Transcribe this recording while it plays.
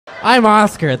I'm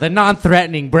Oscar, the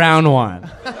non-threatening brown one.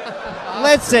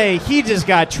 Let's say he just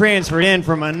got transferred in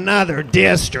from another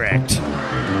district.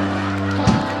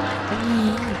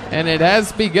 And it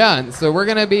has begun. So we're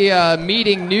going to be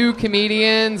meeting new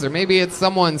comedians, or maybe it's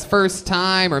someone's first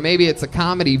time, or maybe it's a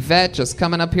comedy vet just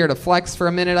coming up here to flex for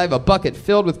a minute. I have a bucket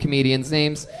filled with comedians'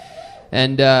 names.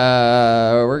 And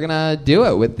we're going to do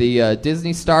it with the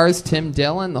Disney stars, Tim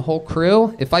Dillon, the whole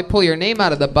crew. If I pull your name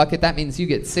out of the bucket, that means you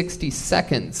get 60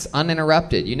 seconds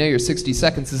uninterrupted. You know your 60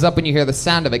 seconds is up when you hear the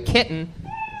sound of a kitten.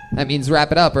 That means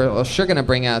wrap it up, or else you're going to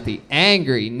bring out the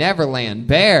angry Neverland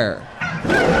bear.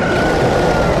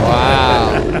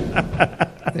 Wow.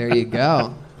 There you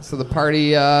go. So the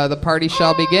party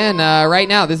shall begin right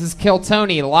now. This is Kill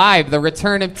Tony live, the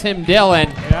return of Tim Dillon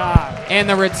and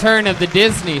the return of the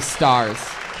Disney stars.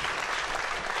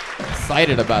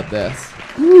 Excited about this.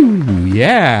 Ooh,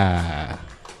 yeah.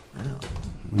 Wow.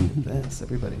 Look at this.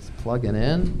 Everybody's plugging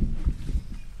in.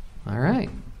 All right.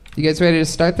 You guys ready to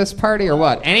start this party or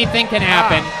what? Anything can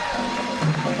happen.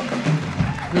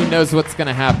 Who knows what's going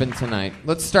to happen tonight?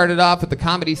 Let's start it off with the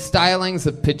comedy stylings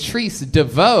of Patrice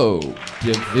DeVeaux.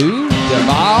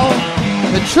 DeVeaux?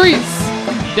 Patrice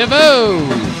DeVeaux.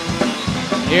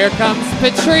 Here comes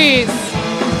Patrice.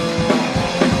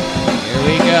 Here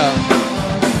we go.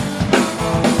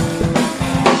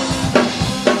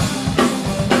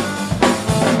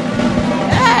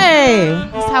 Hey,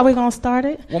 that's how we gonna start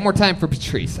it. One more time for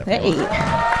Patrice. Everyone. Hey.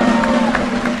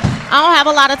 I don't have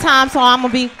a lot of time, so I'm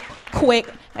gonna be quick.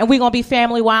 And we're going to be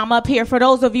family while I'm up here. For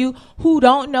those of you who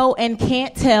don't know and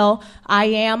can't tell, I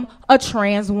am a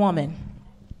trans woman.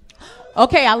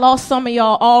 Okay, I lost some of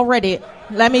y'all already.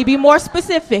 Let me be more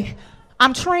specific.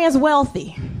 I'm trans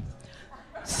wealthy.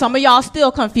 Some of y'all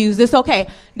still confused. It's okay.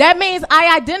 That means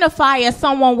I identify as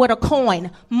someone with a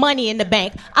coin, money in the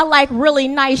bank. I like really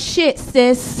nice shit,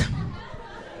 sis.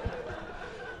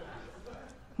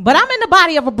 But I'm in the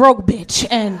body of a broke bitch,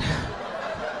 and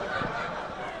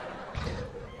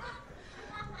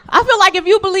I feel like if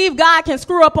you believe God can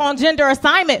screw up on gender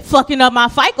assignment, fucking up my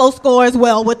FICO score as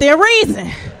well within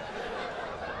reason.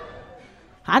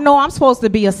 I know I'm supposed to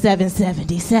be a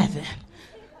 777.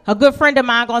 A good friend of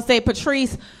mine gonna say,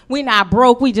 Patrice, we not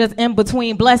broke, we just in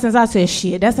between blessings. I said,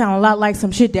 shit, that sounds a lot like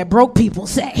some shit that broke people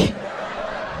say.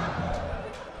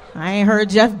 I ain't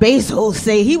heard Jeff Bezos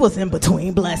say he was in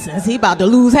between blessings. He about to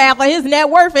lose half of his net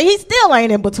worth and he still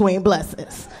ain't in between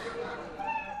blessings.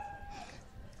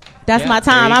 That's my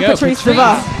time. I'm Patrice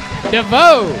DeVeaux.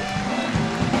 DeVeaux.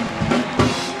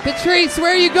 Patrice,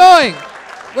 where are you going?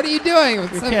 What are you doing?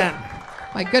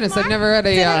 My goodness, I've never had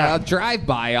a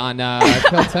drive-by on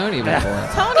Kill Tony before.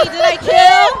 Tony, did I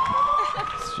kill?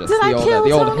 It's just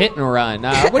the old hit and run.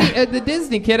 The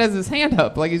Disney kid has his hand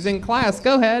up like he's in class.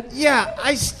 Go ahead. Yeah,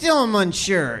 I still am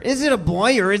unsure. Is it a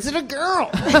boy or is it a girl?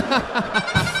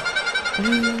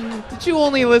 Did you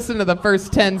only listen to the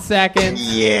first 10 seconds?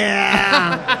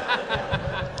 Yeah.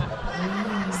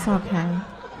 It's okay.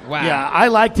 Wow. Yeah, I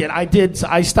liked it.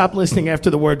 I stopped listening after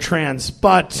the word trans,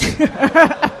 but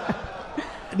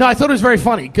no, I thought it was very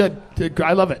funny. Good.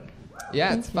 I love it.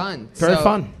 Yeah, it's fun. Very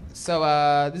fun. So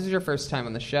this is your first time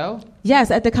on the show? Yes,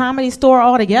 at the Comedy Store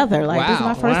altogether. Like, this is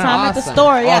my first time at the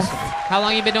store. Yes. Awesome. How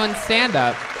long you been doing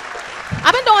stand-up?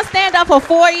 I've been doing stand-up for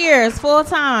 4 years, full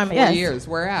time. 4 years.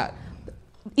 Where at?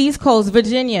 East Coast,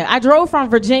 Virginia. I drove from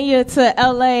Virginia to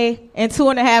LA in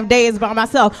 2.5 days by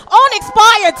myself on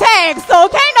expired tags, so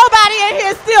can't nobody in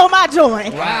here steal my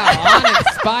joint. Wow, on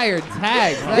expired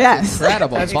tags. That's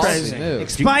incredible. That's Ballsy crazy. Move.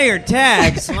 Expired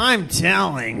tags, I'm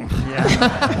telling.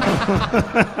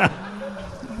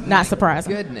 Not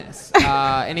surprising. Goodness.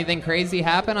 Anything crazy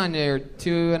happen on your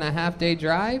 2.5 day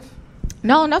drive?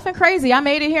 No, nothing crazy. I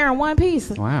made it here in one piece.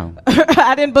 Wow.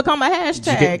 I didn't become a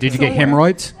hashtag. Did you get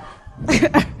hemorrhoids?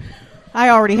 I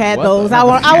already had those. I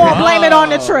won't blame it on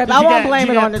the trip. I won't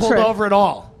blame it on the trip. Pulled over at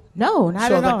all? No,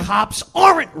 not at all. So the cops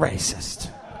aren't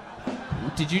racist.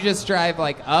 Did you just drive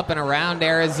like up and around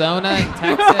Arizona and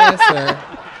Texas,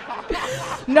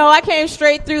 or? No, I came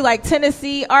straight through like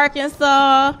Tennessee,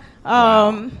 Arkansas.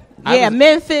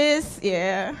 Memphis.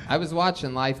 Yeah. I was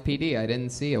watching Live PD. I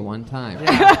didn't see it one time.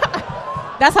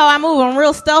 That's how I move. I'm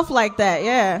real stuff like that.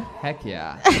 Yeah. Heck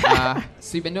yeah.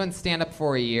 So you've been doing stand-up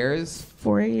 4 years.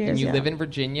 4 years. And you live in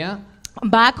Virginia.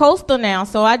 I'm bi-coastal now,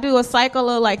 so I do a cycle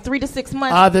of like 3 to 6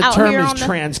 months. The out term here is on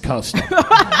transcoastal.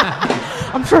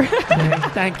 I'm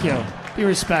Thank you. Be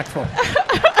respectful.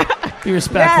 Be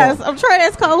respectful. Yes, I'm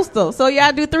transcoastal. So yeah,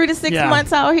 I do 3 to 6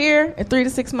 months out here and 3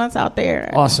 to 6 months out there.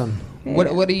 Awesome. Yeah.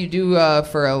 What do you do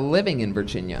for a living in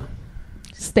Virginia?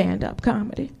 Stand-up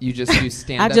comedy. You just do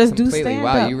stand-up I just completely? do stand-up.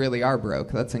 Wow, you really are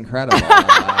broke. That's incredible.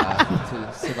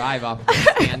 to survive off of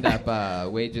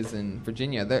stand-up wages in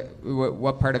Virginia.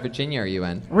 What part of Virginia are you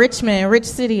in? Richmond, Rich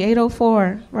City,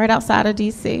 804, right outside of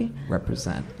D.C.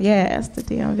 Represent. Yeah, it's the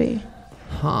DMV.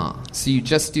 Huh. So you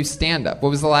just do stand-up. What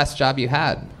was the last job you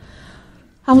had?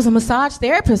 I was a massage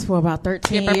therapist for about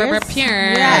 13 years. That's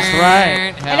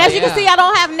right. And as you can see, I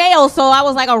don't have nails, so I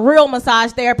was like a real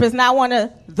massage therapist, not one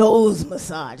of those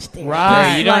massage therapists.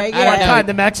 Right. You don't- Like, I What don't know. kind?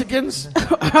 The Mexicans?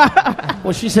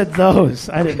 Well, she said those.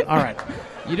 I didn't. All right.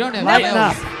 You don't have Lighten nails.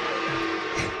 up.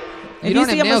 You If don't you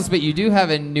see have a nails, but you do have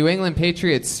a New England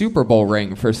Patriots Super Bowl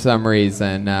ring for some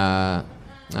reason. All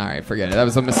right, forget it. That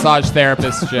was a massage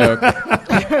therapist joke.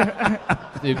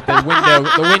 The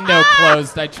window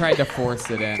closed. I tried to force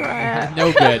it in.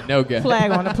 No good. No good.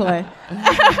 Flag on the play.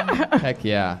 Heck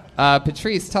yeah.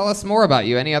 Patrice, tell us more about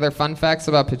you. Any other fun facts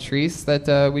about Patrice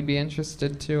that we'd be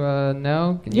interested to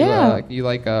know? Can you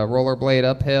like rollerblade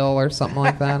uphill or something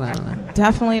like that? I don't know.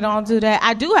 Definitely don't do that.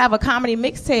 I do have a comedy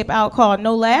mixtape out called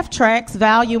No Laugh Tracks,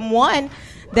 Volume 1,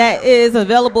 that is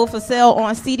available for sale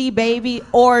on CD Baby,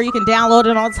 or you can download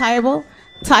it on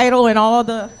Tidal and all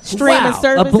the streaming Wow,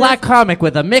 services. a black comic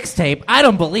with a mixtape. I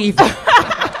don't believe it.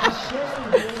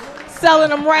 Selling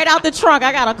them right out the trunk.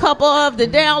 I got a couple of the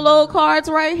download cards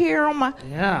right here on my.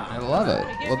 Yeah. I love it.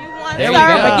 Give you one, there sir. you go.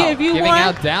 I'ma give you Giving one.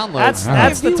 out downloads.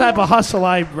 That's the type of hustle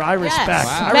I respect. Yes.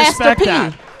 I Master respect P.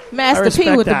 that. Master I P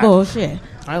respect with that. the bullshit.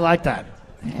 I like that.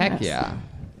 Heck yeah.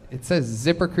 It says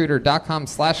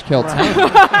ziprecruiter.com/Kiltony.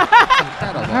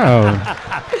 Incredible. Oh.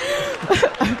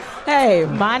 Hey,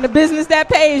 mind the business that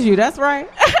pays you. That's right.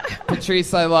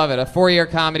 Patrice, I love it. A 4-year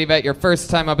comedy vet, your first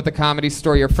time up at the Comedy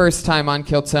Store, your first time on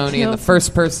Kiltony, and the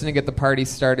first person to get the party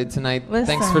started tonight. Listen.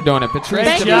 Thanks for doing it, Patrice.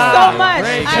 Thank you job. so much.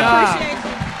 Great I job. appreciate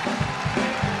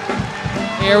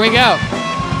you. Here we go.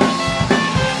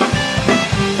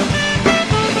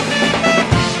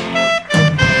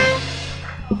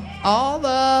 All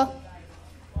the...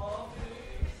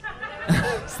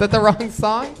 Is that the wrong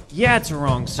song? Yeah, it's a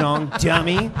wrong song,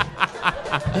 dummy.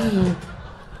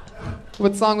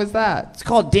 What song was that? It's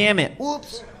called Damn It.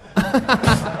 Whoops.